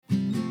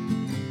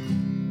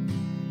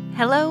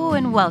Hello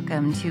and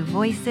welcome to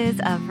Voices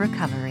of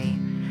Recovery,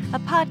 a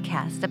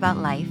podcast about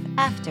life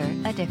after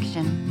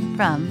addiction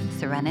from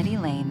Serenity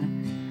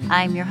Lane.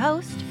 I'm your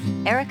host,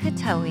 Erica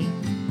Towie.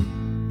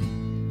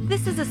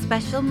 This is a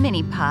special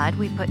mini-pod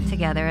we put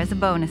together as a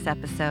bonus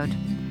episode.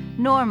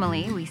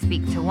 Normally, we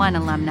speak to one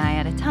alumni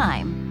at a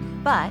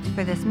time, but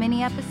for this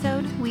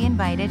mini-episode, we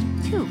invited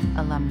 2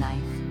 alumni.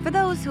 For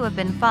those who have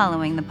been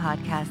following the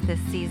podcast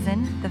this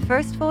season, the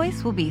first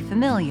voice will be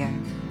familiar.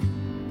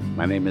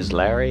 My name is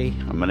Larry.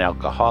 I'm an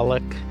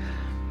alcoholic.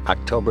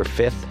 October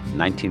 5th,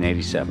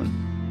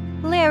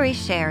 1987. Larry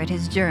shared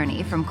his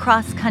journey from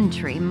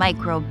cross-country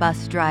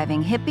microbus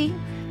driving hippie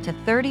to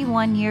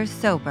 31 years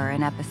sober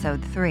in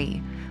episode 3,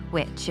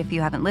 which, if you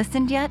haven't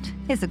listened yet,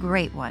 is a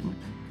great one.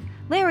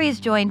 Larry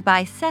is joined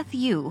by Seth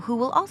Yu, who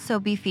will also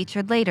be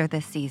featured later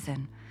this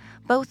season.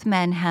 Both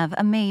men have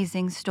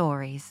amazing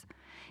stories.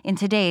 In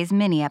today's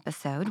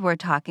mini-episode, we're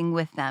talking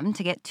with them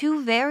to get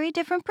 2 very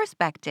different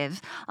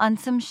perspectives on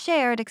some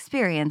shared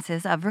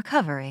experiences of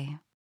recovery.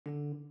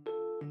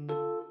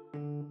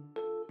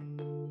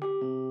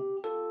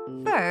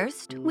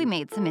 First, we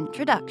made some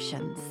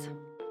introductions.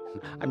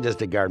 I'm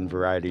just a garden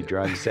variety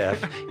drunk,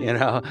 Seth.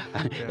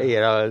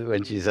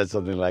 When she said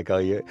something like, "Oh,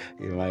 you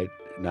might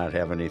not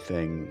have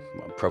anything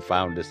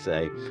profound to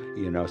say,"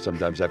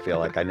 sometimes I feel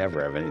like I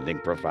never have anything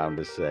profound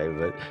to say,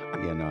 but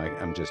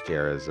I'm just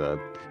here as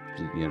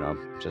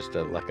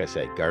like I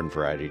say, garden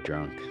variety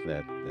drunk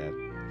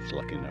that's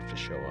lucky enough to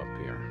show up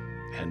here.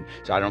 And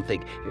so I don't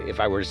think,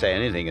 if I were to say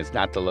anything, it's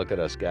not to look at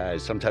us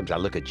guys. Sometimes I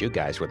look at you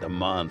guys with a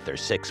month or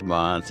 6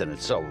 months, and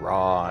it's so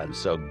raw and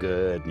so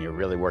good, and you're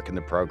really working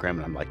the program,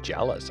 and I'm like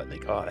jealous. I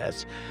think, oh,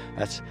 that's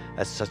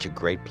such a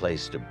great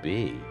place to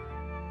be.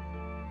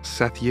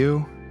 Seth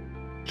Yu,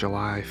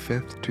 July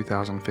 5th,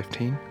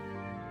 2015.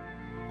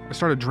 I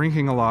started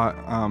drinking a lot.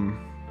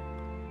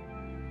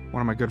 One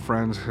of my good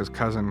friends, his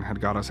cousin,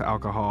 had got us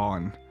alcohol,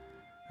 and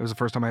it was the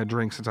first time I had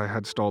drank since I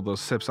had stole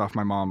those sips off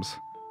my mom's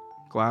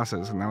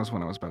glasses, and that was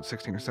when I was about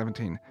 16 or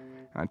 17.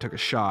 And I took a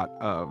shot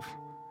of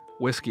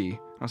whiskey, and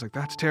I was like,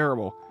 that's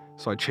terrible.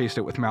 So I chased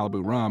it with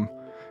Malibu rum,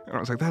 and I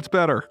was like, that's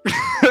better.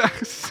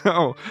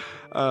 So,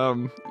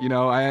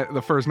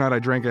 the first night I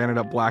drank, I ended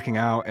up blacking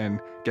out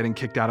and getting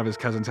kicked out of his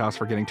cousin's house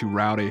for getting too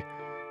rowdy,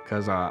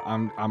 because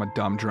I'm a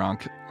dumb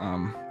drunk.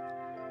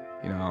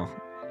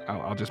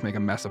 I'll just make a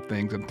mess of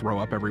things and throw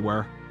up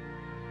everywhere.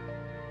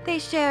 They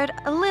shared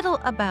a little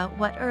about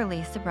what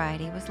early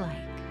sobriety was like.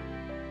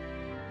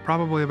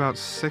 Probably about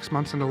 6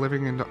 months into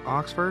living in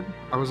Oxford,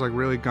 I was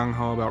really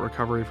gung-ho about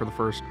recovery for the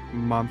first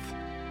month.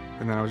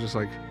 And then I was just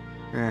like,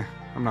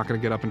 I'm not going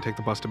to get up and take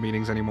the bus to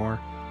meetings anymore.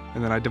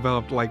 And then I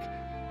developed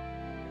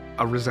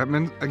a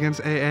resentment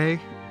against AA.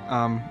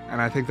 And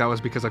I think that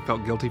was because I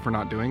felt guilty for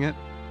not doing it,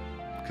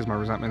 because my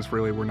resentments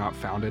really were not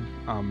founded.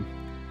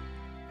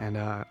 And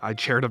I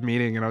chaired a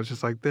meeting, and I was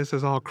just like, this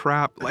is all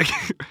crap.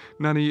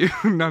 None of you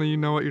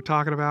know what you're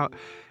talking about.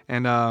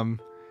 And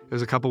it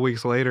was a couple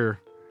weeks later,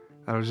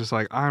 I was just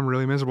like, I'm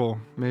really miserable.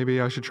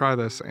 Maybe I should try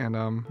this. And,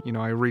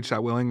 I reached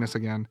that willingness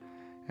again.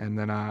 And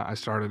then I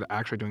started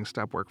actually doing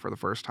step work for the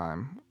first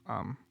time.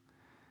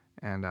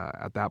 And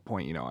at that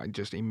point, I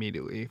just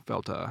immediately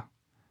felt a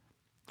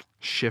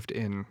shift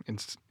in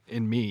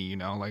me,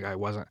 I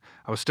was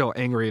still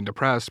angry and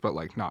depressed, but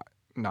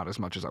not as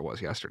much as I was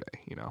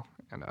yesterday,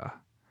 and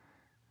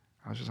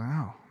I was just like,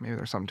 oh, maybe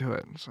there's something to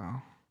it. So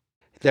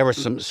There were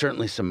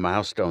certainly some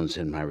milestones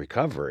in my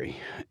recovery,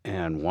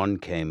 and one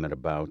came at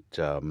about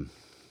a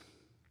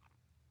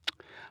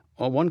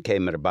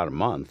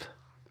month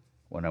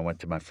when I went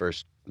to my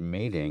first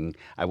meeting.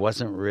 I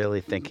wasn't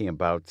really thinking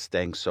about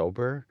staying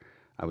sober.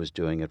 I was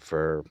doing it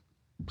for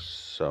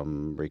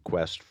some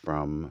request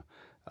from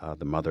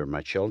the mother of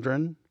my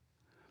children.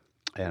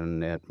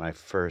 And at my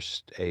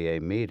first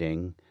AA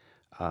meeting,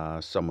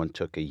 someone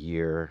took a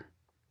year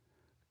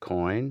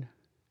coin,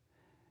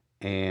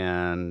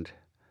 and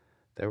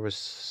there was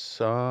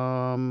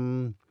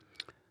some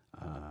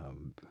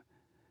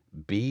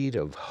bead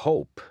of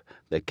hope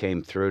that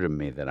came through to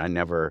me that I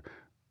never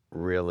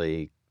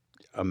really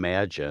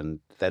imagined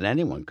that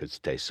anyone could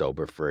stay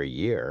sober for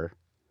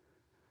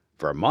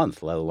a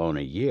month, let alone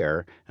a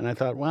year. And I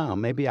thought, wow,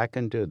 maybe I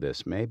can do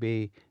this.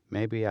 Maybe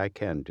I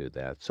can do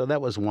that. So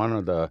that was one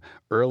of the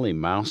early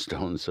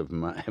milestones of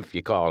my, if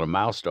you call it a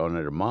milestone,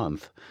 at a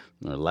month,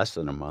 or less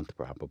than a month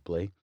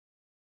probably.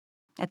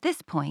 At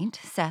this point,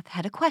 Seth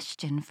had a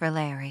question for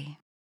Larry.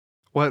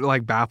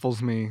 What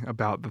baffles me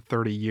about the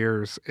 30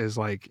 years is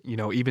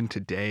even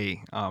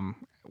today,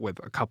 with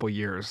a couple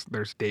years,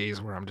 there's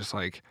days where I'm just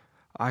like,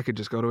 I could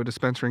just go to a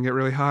dispensary and get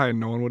really high and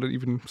no one would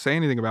even say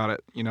anything about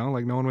it, no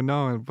one would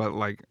know, but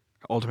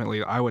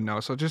ultimately I would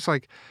know. So just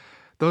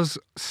those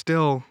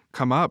still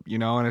come up,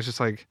 and it's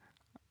just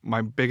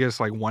my biggest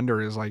wonder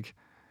is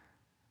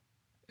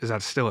is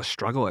that still a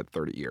struggle at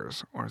 30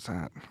 years, or is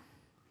that?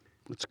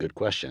 That's a good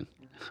question.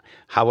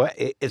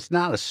 It's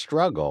not a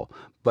struggle,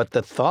 but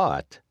the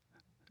thought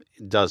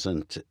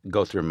doesn't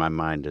go through my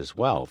mind as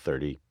well,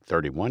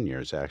 31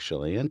 years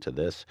actually into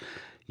this.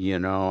 You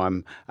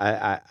know,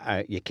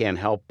 you can't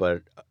help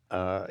but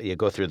you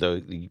go through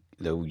the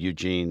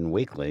Eugene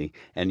Weekly,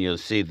 and you'll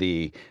see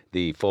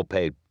the full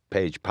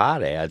page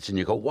pod ads, and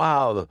you go,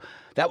 wow,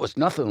 that was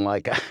nothing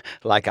like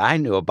like I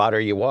knew about. Or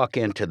you walk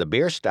into the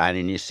beer stein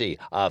and you see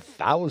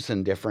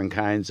 1,000 different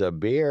kinds of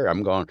beer.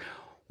 I'm going,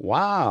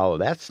 wow,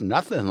 that's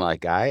nothing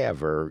like I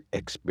ever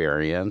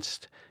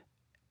experienced.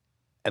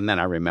 And then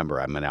I remember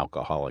I'm an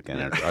alcoholic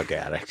and a drug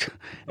addict,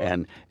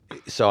 and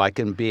so I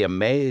can be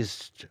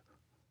amazed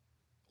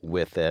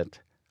with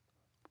it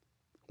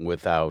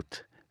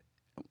without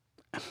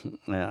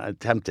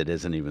tempted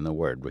isn't even the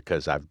word,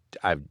 because I've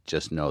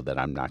just know that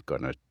I'm not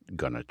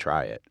gonna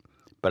try it,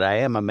 but I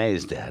am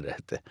amazed at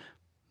it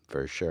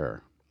for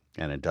sure,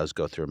 and it does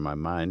go through my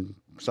mind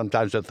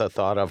sometimes with the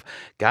thought of,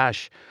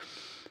 gosh,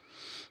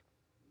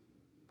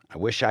 I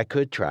wish I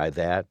could try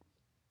that,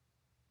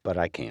 but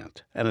I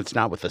can't. And it's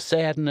not with a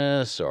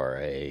sadness or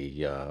a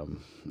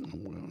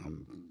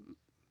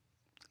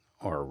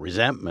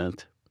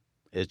resentment.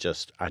 It's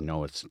just I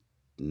know it's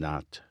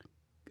not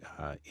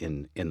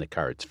in the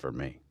cards for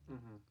me.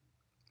 Mm-hmm.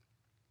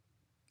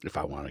 If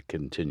I want to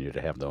continue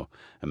to have the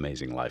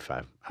amazing life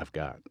I've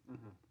got.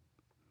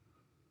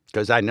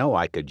 Because I know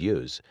I could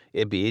use.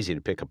 It'd be easy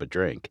to pick up a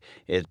drink.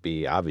 It'd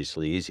be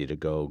obviously easy to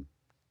go,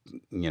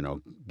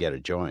 get a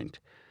joint.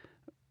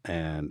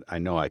 And I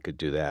know I could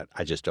do that.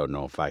 I just don't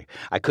know if I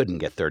couldn't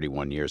get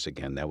 31 years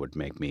again. That would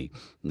make me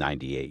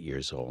 98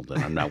 years old,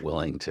 and I'm not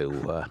willing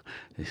to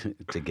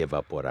give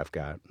up what I've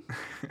got.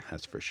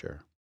 That's for sure.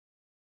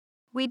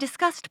 We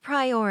discussed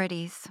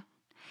priorities.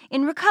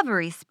 In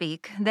recovery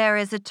speak, there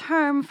is a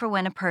term for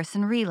when a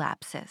person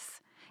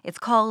relapses. It's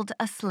called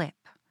a slip.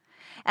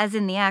 As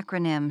in the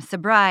acronym,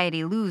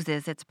 sobriety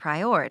loses its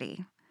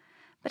priority.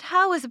 But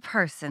how is a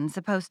person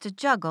supposed to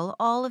juggle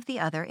all of the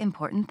other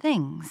important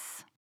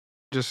things?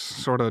 Just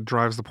sort of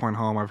drives the point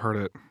home. I've heard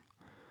it,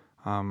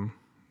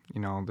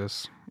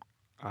 this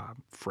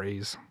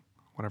phrase,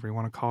 whatever you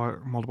want to call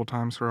it, multiple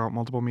times throughout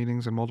multiple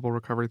meetings and multiple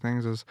recovery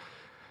things, is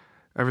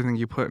everything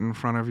you put in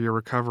front of your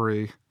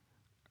recovery,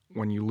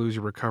 when you lose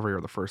your recovery,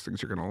 are the first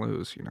things you're going to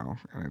lose,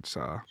 and it's,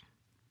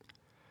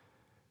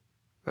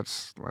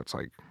 that's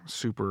like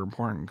super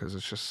important, because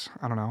it's just,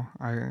 I don't know,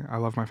 I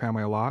love my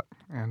family a lot,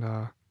 and,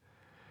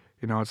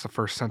 it's the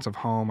first sense of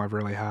home I've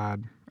really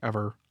had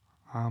ever,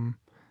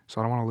 so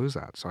I don't want to lose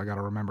that, so I got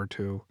to remember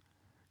to,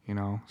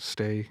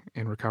 stay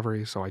in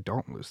recovery so I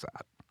don't lose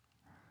that.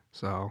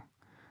 So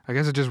I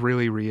guess it just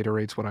really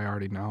reiterates what I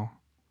already know.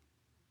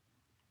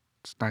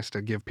 It's nice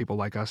to give people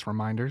like us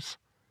reminders,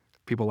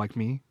 people like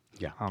me.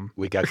 Yeah,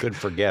 we got good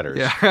forgetters.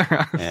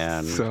 Yeah.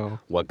 And so,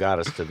 what got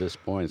us to this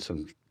point,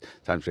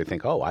 sometimes we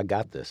think, oh, I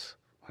got this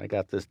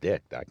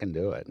dick, I can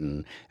do it.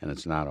 And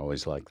it's not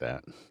always like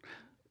that. It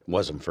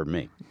wasn't for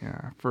me.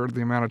 Yeah, for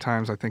the amount of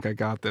times I think I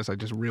got this, I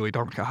just really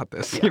don't got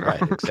this. Yeah,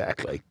 right,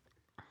 exactly.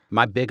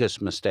 My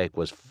biggest mistake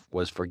was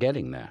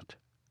forgetting that.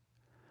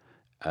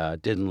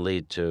 Didn't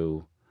lead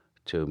to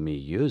me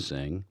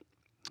using,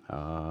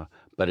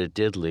 but it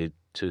did lead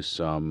to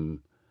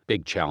some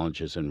big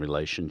challenges in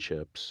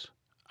relationships,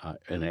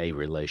 in a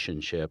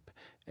relationship,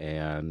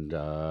 and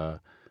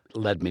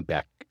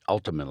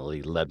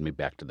ultimately led me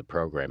back to the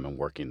program and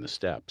working the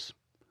steps.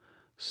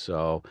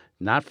 So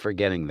not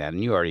forgetting that,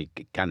 and you already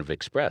kind of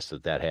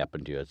expressed that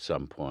happened to you at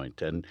some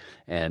point,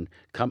 and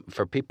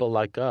for people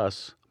like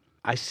us,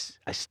 I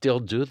still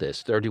do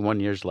this 31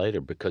 years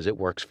later because it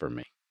works for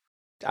me.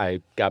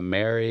 I got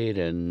married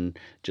and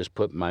just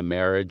put my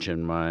marriage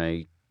and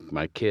my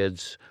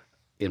kids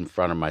in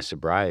front of my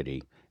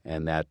sobriety,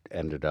 and that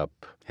ended up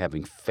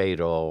having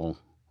fatal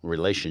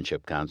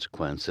relationship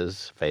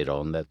consequences,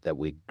 fatal in that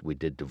we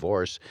did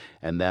divorce,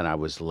 and then I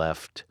was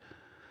left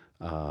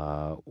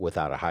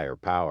without a higher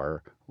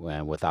power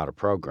and without a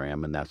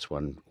program, and that's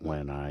when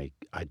I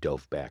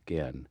dove back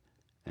in,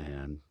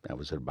 and that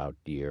was at about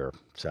year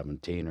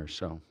 17 or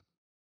so.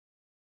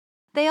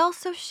 They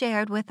also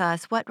shared with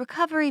us what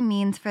recovery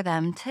means for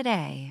them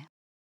today.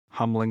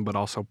 Humbling, but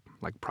also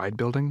like pride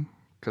building,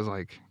 because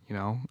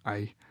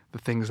the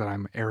things that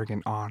I'm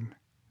arrogant on,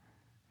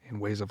 in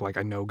ways of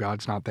I know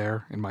God's not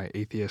there, in my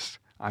atheist,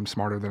 I'm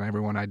smarter than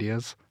everyone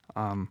ideas,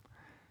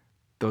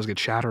 those get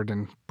shattered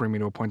and bring me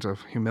to a point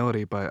of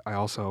humility, but I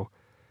also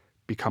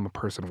become a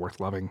person worth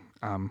loving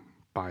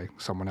by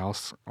someone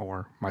else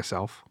or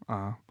myself,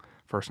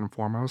 first and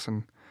foremost,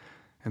 and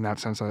in that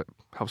sense that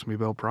helps me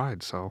build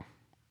pride. So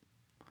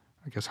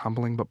I guess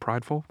humbling but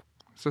prideful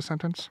is the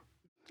sentence.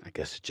 I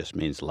guess it just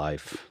means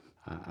life.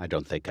 I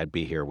don't think I'd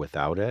be here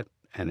without it,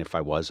 and if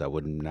I was, I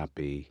would not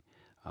be.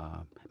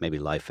 Maybe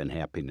life and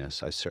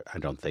happiness. I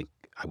don't think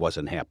I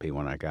wasn't happy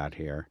when I got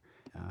here.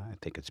 I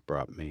think it's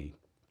brought me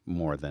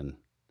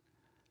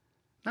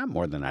not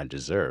more than I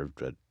deserved,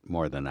 but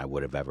more than I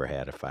would have ever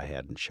had if I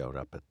hadn't showed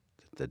up at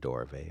the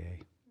door of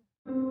AA.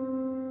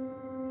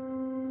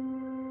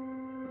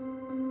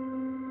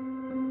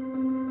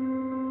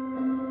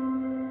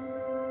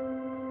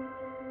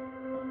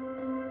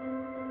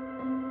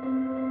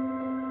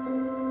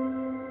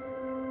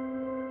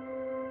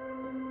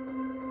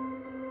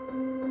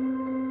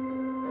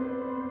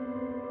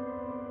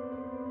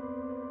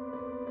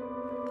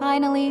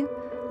 Finally,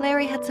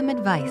 Larry had some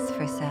advice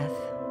for Seth.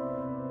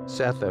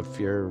 Seth, if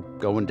you're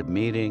going to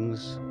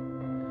meetings,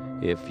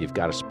 if you've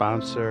got a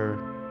sponsor,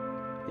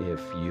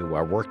 if you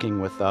are working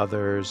with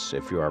others,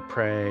 if you are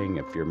praying,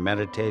 if you're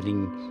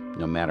meditating,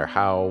 no matter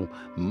how,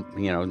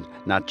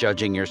 not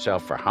judging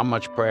yourself for how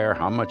much prayer,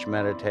 how much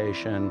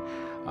meditation,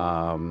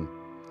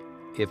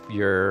 if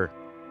you're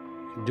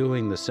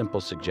doing the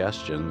simple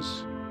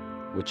suggestions,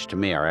 which to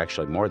me are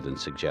actually more than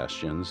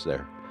suggestions,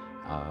 they're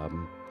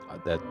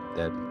that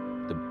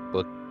the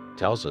book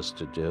tells us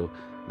to do,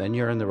 then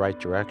you're in the right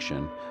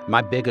direction.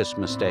 My biggest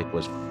mistake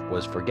was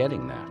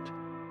forgetting that.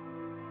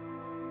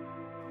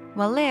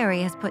 While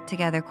Larry has put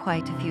together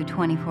quite a few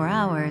 24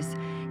 hours,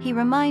 he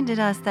reminded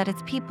us that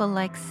it's people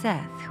like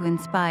Seth who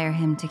inspire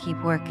him to keep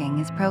working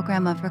his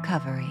program of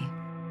recovery.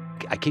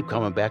 I keep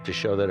coming back to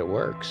show that it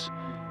works,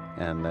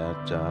 and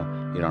that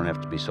you don't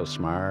have to be so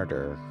smart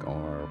or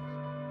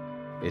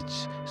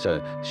it's so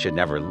should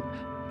never.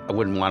 I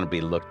wouldn't want to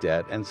be looked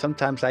at, and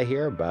sometimes I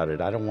hear about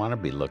it. I don't want to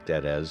be looked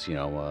at as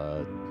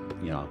old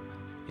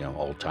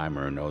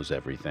timer who knows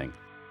everything.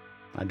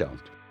 I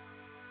don't.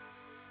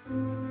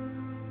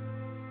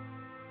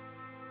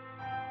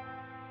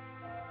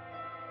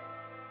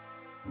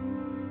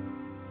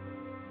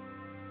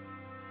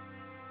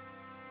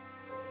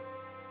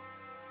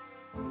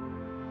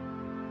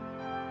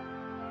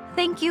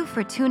 Thank you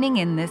for tuning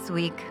in this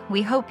week.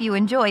 We hope you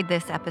enjoyed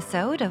this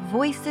episode of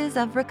Voices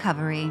of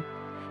Recovery.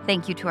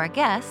 Thank you to our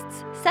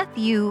guests, Seth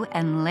Yu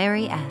and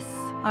Larry S.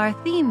 Our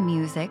theme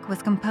music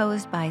was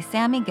composed by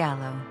Sammy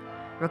Gallo.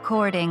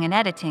 Recording and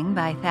editing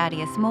by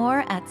Thaddeus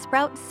Moore at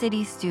Sprout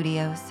City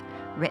Studios.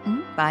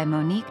 Written by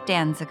Monique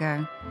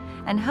Danziger.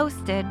 And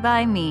hosted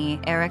by me,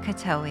 Erica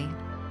Towie.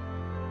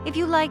 If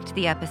you liked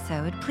the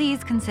episode,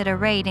 please consider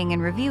rating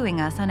and reviewing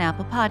us on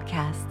Apple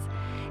Podcasts.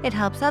 It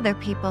helps other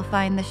people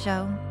find the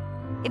show.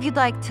 If you'd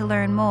like to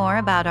learn more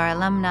about our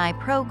alumni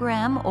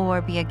program or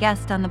be a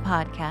guest on the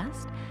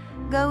podcast,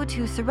 go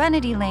to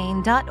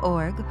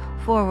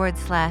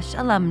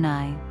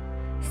serenitylane.org/alumni.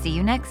 See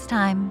you next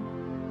time.